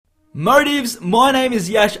Motives, my name is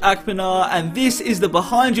Yash Akpanar and this is the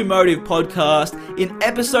Behind Your Motive podcast. In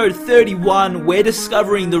episode 31, we're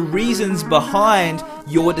discovering the reasons behind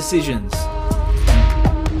your decisions.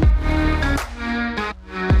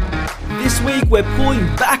 This week we're pulling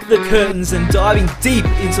back the curtains and diving deep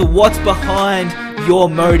into what's behind your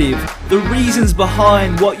motive, the reasons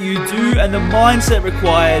behind what you do and the mindset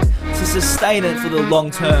required to sustain it for the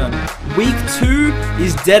long term. Week 2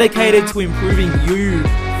 is dedicated to improving you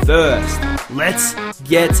first. Let's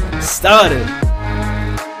get started.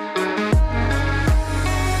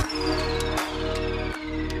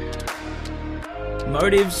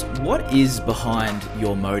 Motives, what is behind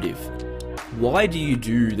your motive? Why do you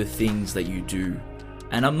do the things that you do?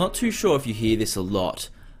 And I'm not too sure if you hear this a lot,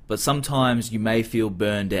 but sometimes you may feel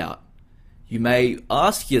burned out. You may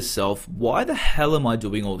ask yourself, why the hell am I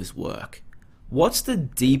doing all this work? What's the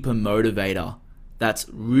deeper motivator that's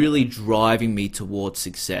really driving me towards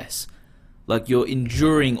success? Like you're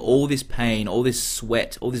enduring all this pain, all this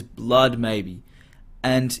sweat, all this blood maybe,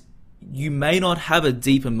 and you may not have a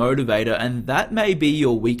deeper motivator, and that may be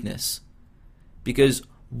your weakness. Because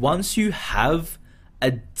once you have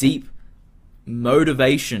a deep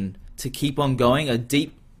motivation to keep on going, a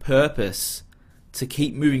deep purpose to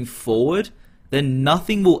keep moving forward, then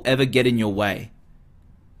nothing will ever get in your way.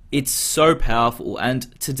 It's so powerful,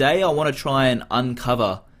 and today I want to try and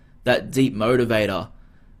uncover that deep motivator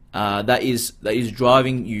that is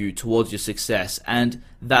driving you towards your success, and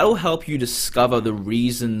that'll help you discover the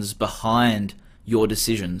reasons behind your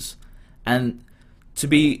decisions. And to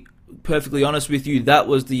be perfectly honest with you, that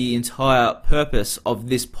was the entire purpose of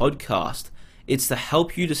this podcast. It's to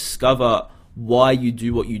help you discover why you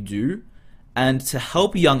do what you do, and to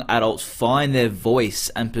help young adults find their voice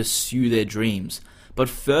and pursue their dreams. But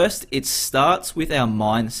first, it starts with our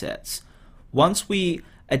mindsets. Once we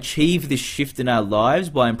achieve this shift in our lives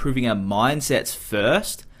by improving our mindsets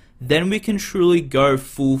first, then we can truly go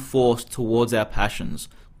full force towards our passions.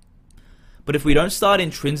 But if we don't start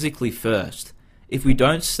intrinsically first, if we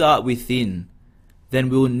don't start within, then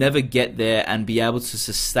we'll never get there and be able to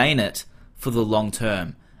sustain it for the long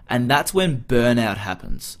term. And that's when burnout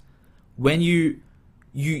happens. When you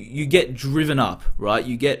get driven up, right?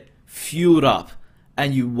 You get fueled up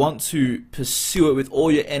and you want to pursue it with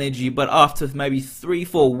all your energy, but after maybe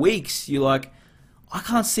 3-4 weeks, you're like, I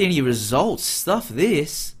can't see any results, stuff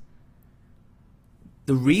this.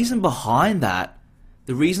 The reason behind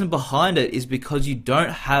it is because you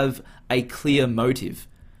don't have a clear motive.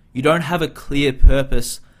 You don't have a clear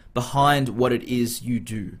purpose behind what it is you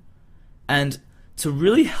do. And to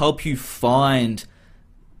really help you find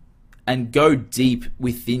and go deep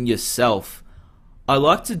within yourself, I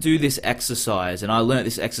like to do this exercise, and I learnt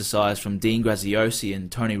this exercise from Dean Graziosi and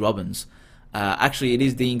Tony Robbins. Actually, it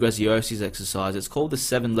is Dean Graziosi's exercise. It's called the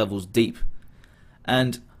 7 Levels Deep.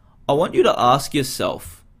 And I want you to ask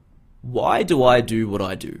yourself, why do I do what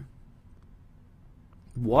I do?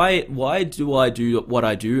 Why do I do what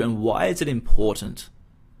I do, and why is it important?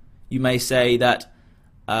 You may say that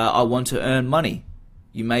I want to earn money.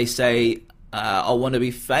 You may say I want to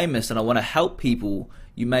be famous and I want to help people.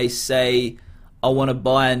 You may say I want to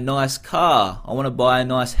buy a nice car. I want to buy a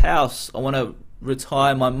nice house. I want to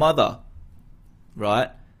retire my mother. Right?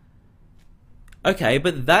 Okay,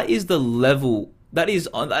 but that is the level. That's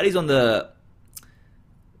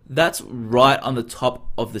right on the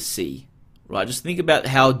top of the sea. Right? Just think about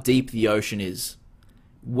how deep the ocean is.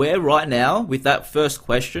 We're right now, with that first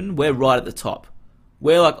question, we're right at the top.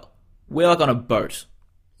 We're like on a boat.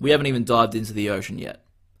 We haven't even dived into the ocean yet.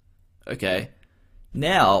 Okay?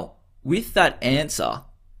 Now, with that answer,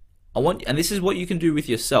 and this is what you can do with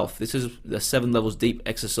yourself. This is the 7 Levels Deep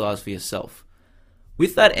exercise for yourself.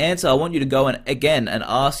 With that answer, I want you to go and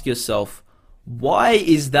ask yourself, why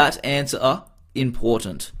is that answer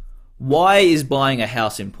important? Why is buying a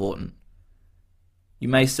house important? You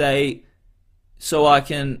may say, so I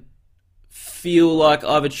can feel like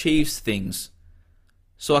I've achieved things.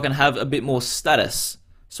 So I can have a bit more status.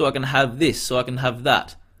 So I can have this. So I can have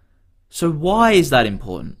that. So why is that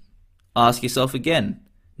important? Ask yourself again.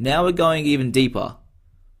 Now we're going even deeper.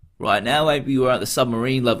 Right now maybe we're at the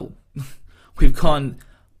submarine level. We've gone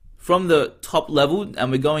from the top level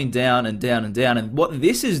and we're going down and down and down. And what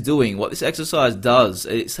this is doing, what this exercise does,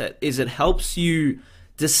 is it helps you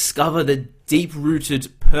discover the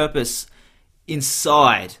deep-rooted purpose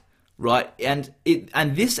inside, right? And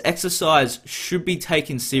this exercise should be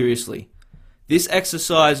taken seriously. This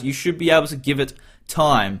exercise, you should be able to give it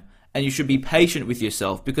time, and you should be patient with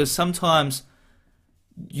yourself, because sometimes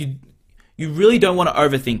you really don't want to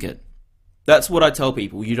overthink it. That's what I tell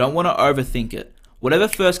people. You don't want to overthink it. Whatever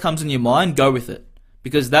first comes in your mind, go with it.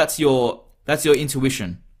 because that's your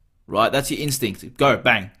intuition, right? That's your instinct. Go,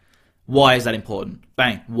 bang. Why is that important?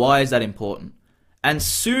 Bang. Why is that important? And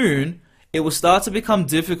soon it will start to become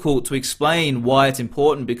difficult to explain why it's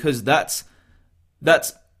important, because that's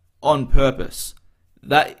on purpose.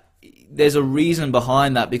 That there's a reason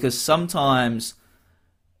behind that, because sometimes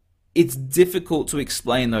it's difficult to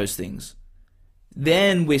explain those things.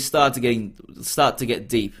 Then we start to get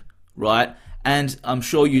deep, right? And I'm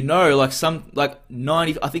sure you know, I think it's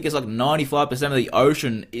like 95% of the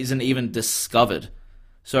ocean isn't even discovered.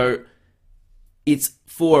 So it's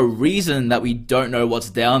for a reason that we don't know what's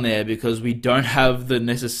down there, because we don't have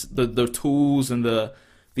the tools and the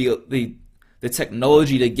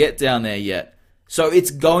technology to get down there yet. So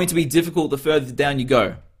it's going to be difficult the further down you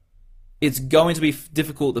go. It's going to be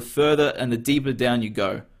difficult the further and the deeper down you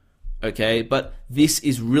go. Okay, but this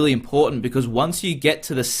is really important, because once you get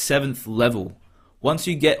to the 7th level, once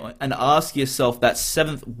you get and ask yourself that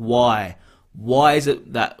 7th why is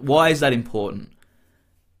that important?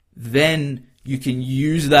 Then you can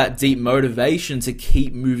use that deep motivation to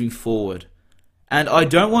keep moving forward. And I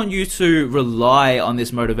don't want you to rely on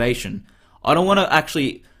this motivation. I don't want to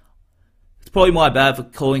actually, it's probably my bad for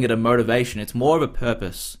calling it a motivation. It's more of a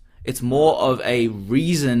purpose. It's more of a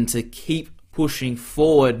reason to keep pushing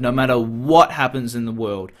forward no matter what happens in the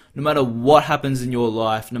world, no matter what happens in your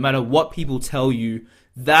life, no matter what people tell you.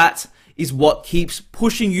 That is what keeps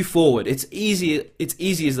pushing you forward. It's easy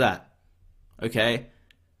as that. Okay?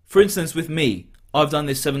 For instance, with me, I've done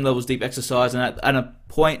this 7 levels deep exercise, and at a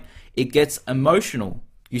point it gets emotional.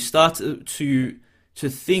 You start to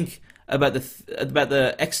think about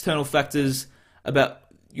the external factors, about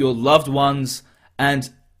your loved ones, and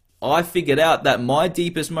I figured out that my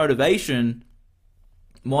deepest motivation,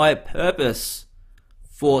 my purpose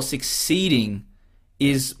for succeeding,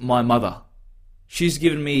 is my mother. She's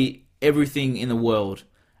given me everything in the world,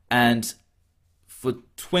 and for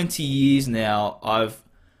 20 years now,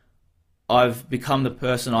 I've become the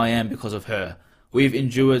person I am because of her. We've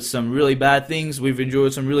endured some really bad things, we've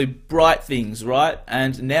endured some really bright things, right?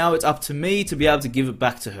 And now it's up to me to be able to give it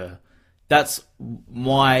back to her. That's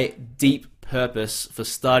my deep purpose for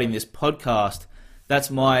starting this podcast. That's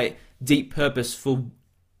my deep purpose for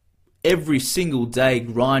every single day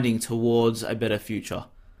grinding towards a better future.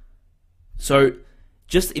 So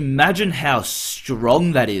just imagine how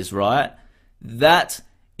strong that is, right? That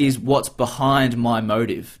is what's behind my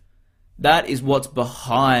motive. That is what's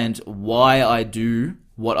behind why I do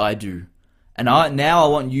what I do. And now I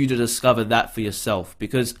want you to discover that for yourself,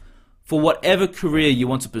 because for whatever career you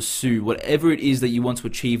want to pursue, whatever it is that you want to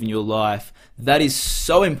achieve in your life, that is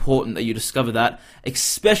so important that you discover that,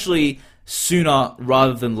 especially sooner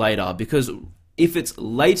rather than later. Because if it's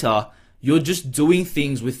later, you're just doing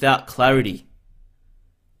things without clarity.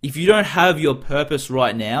 If you don't have your purpose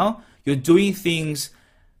right now, you're doing things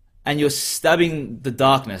and you're stabbing the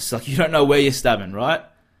darkness. Like, you don't know where you're stabbing, right?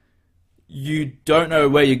 You don't know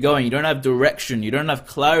where you're going. You don't have direction. You don't have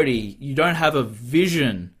clarity. You don't have a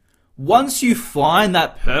vision. Once you find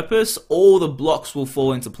that purpose, all the blocks will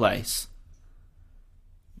fall into place.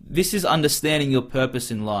 This is understanding your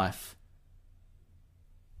purpose in life.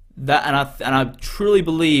 And I truly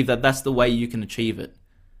believe that that's the way you can achieve it.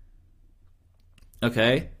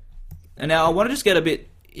 Okay? And now I want to just get a bit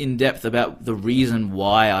in depth about the reason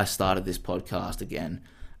why I started this podcast again.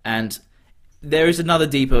 And there is another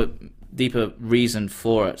deeper reason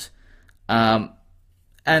for it.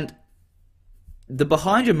 And the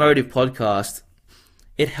Behind Your Motive podcast,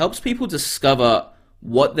 it helps people discover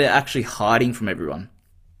what they're actually hiding from everyone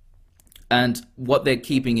and what they're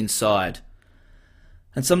keeping inside.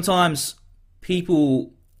 And sometimes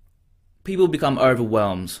people become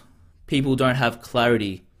overwhelmed. People don't have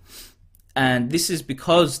clarity. And this is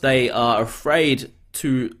because they are afraid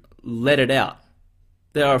to let it out.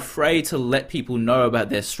 They are afraid to let people know about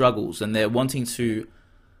their struggles, and they're wanting to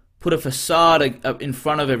put a facade in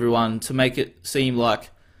front of everyone to make it seem like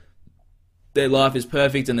their life is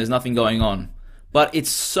perfect and there's nothing going on. But it's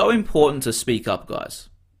so important to speak up, guys.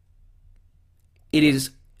 It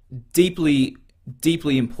is deeply,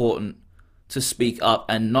 deeply important to speak up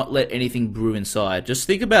and not let anything brew inside. Just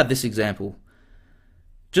think about this example.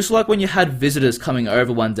 Just like when you had visitors coming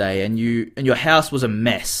over one day and your house was a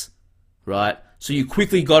mess, right? So you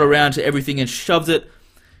quickly got around to everything and shoved it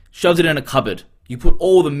in a cupboard. You put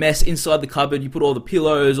all the mess inside the cupboard. You put all the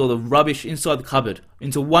pillows, all the rubbish inside the cupboard,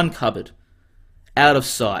 into one cupboard, out of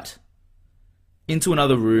sight, into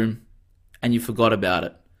another room, and you forgot about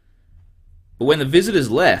it. But when the visitors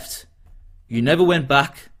left, you never went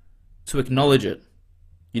back to acknowledge it.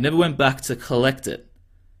 You never went back to collect it.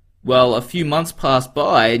 Well, a few months passed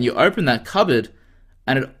by and you opened that cupboard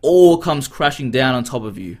and it all comes crashing down on top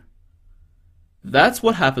of you. That's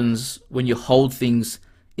what happens when you hold things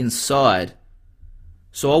inside.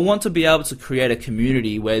 So I want to be able to create a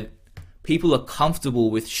community where people are comfortable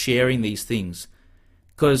with sharing these things,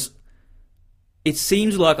 because it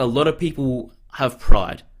seems like a lot of people have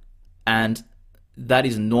pride, and that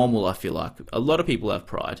is normal. I feel like a lot of people have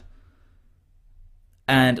pride,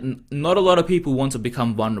 and not a lot of people want to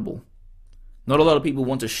become vulnerable. Not a lot of people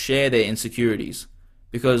want to share their insecurities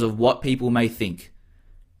because of what people may think.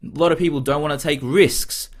 A lot of people don't want to take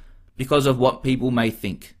risks because of what people may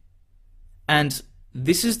think. And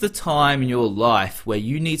this is the time in your life where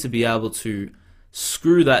you need to be able to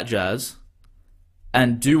screw that jazz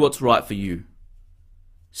and do what's right for you.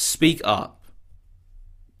 Speak up.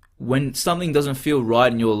 When something doesn't feel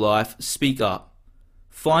right in your life, speak up.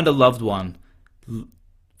 Find a loved one.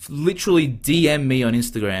 Literally DM me on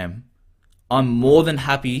Instagram. I'm more than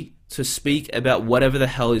happy to speak about whatever the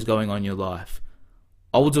hell is going on in your life.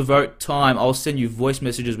 I will devote time. I'll send you voice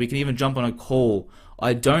messages. We can even jump on a call.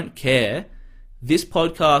 I don't care. This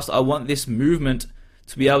podcast, I want this movement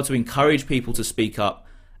to be able to encourage people to speak up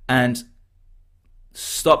and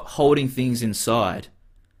stop holding things inside.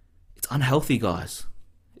 It's unhealthy, guys.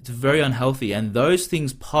 It's very unhealthy. And those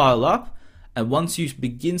things pile up. And once you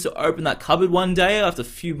begin to open that cupboard one day after a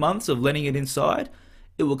few months of letting it inside,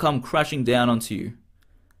 it will come crashing down onto you.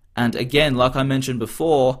 And again, like I mentioned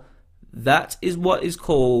before, that is what is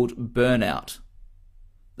called burnout.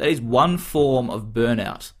 That is one form of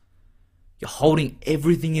burnout. You're holding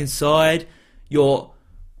everything inside. You're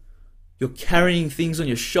carrying things on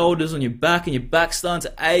your shoulders, on your back, and your back's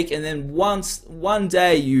starting to ache. And then one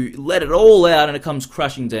day you let it all out and it comes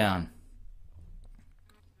crashing down.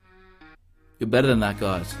 You're better than that,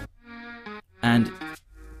 guys. And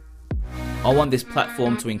I want this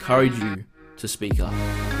platform to encourage you to speak up.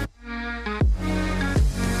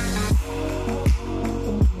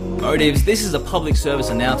 Motives, this is a public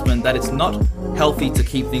service announcement that it's not healthy to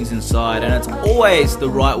keep things inside, and it's always the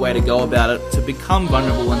right way to go about it, to become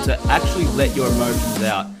vulnerable and to actually let your emotions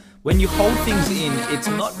out. When you hold things in, it's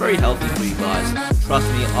not very healthy for you guys. Trust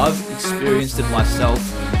me, I've experienced it myself,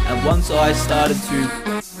 and once I started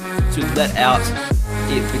to let out,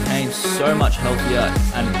 it became so much healthier,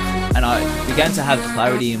 and I began to have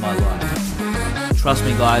clarity in my life. Trust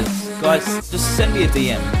me, guys, just send me a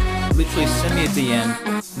DM. Literally send me a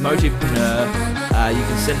DM, Motivepreneur. You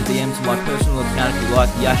can send a DM to my personal account if you like,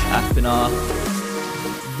 Yash Akpinar.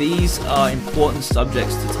 These are important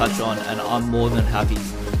subjects to touch on, and I'm more than happy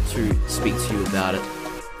to speak to you about it.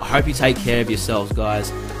 I hope you take care of yourselves,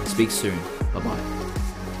 guys. Speak soon. Bye-bye.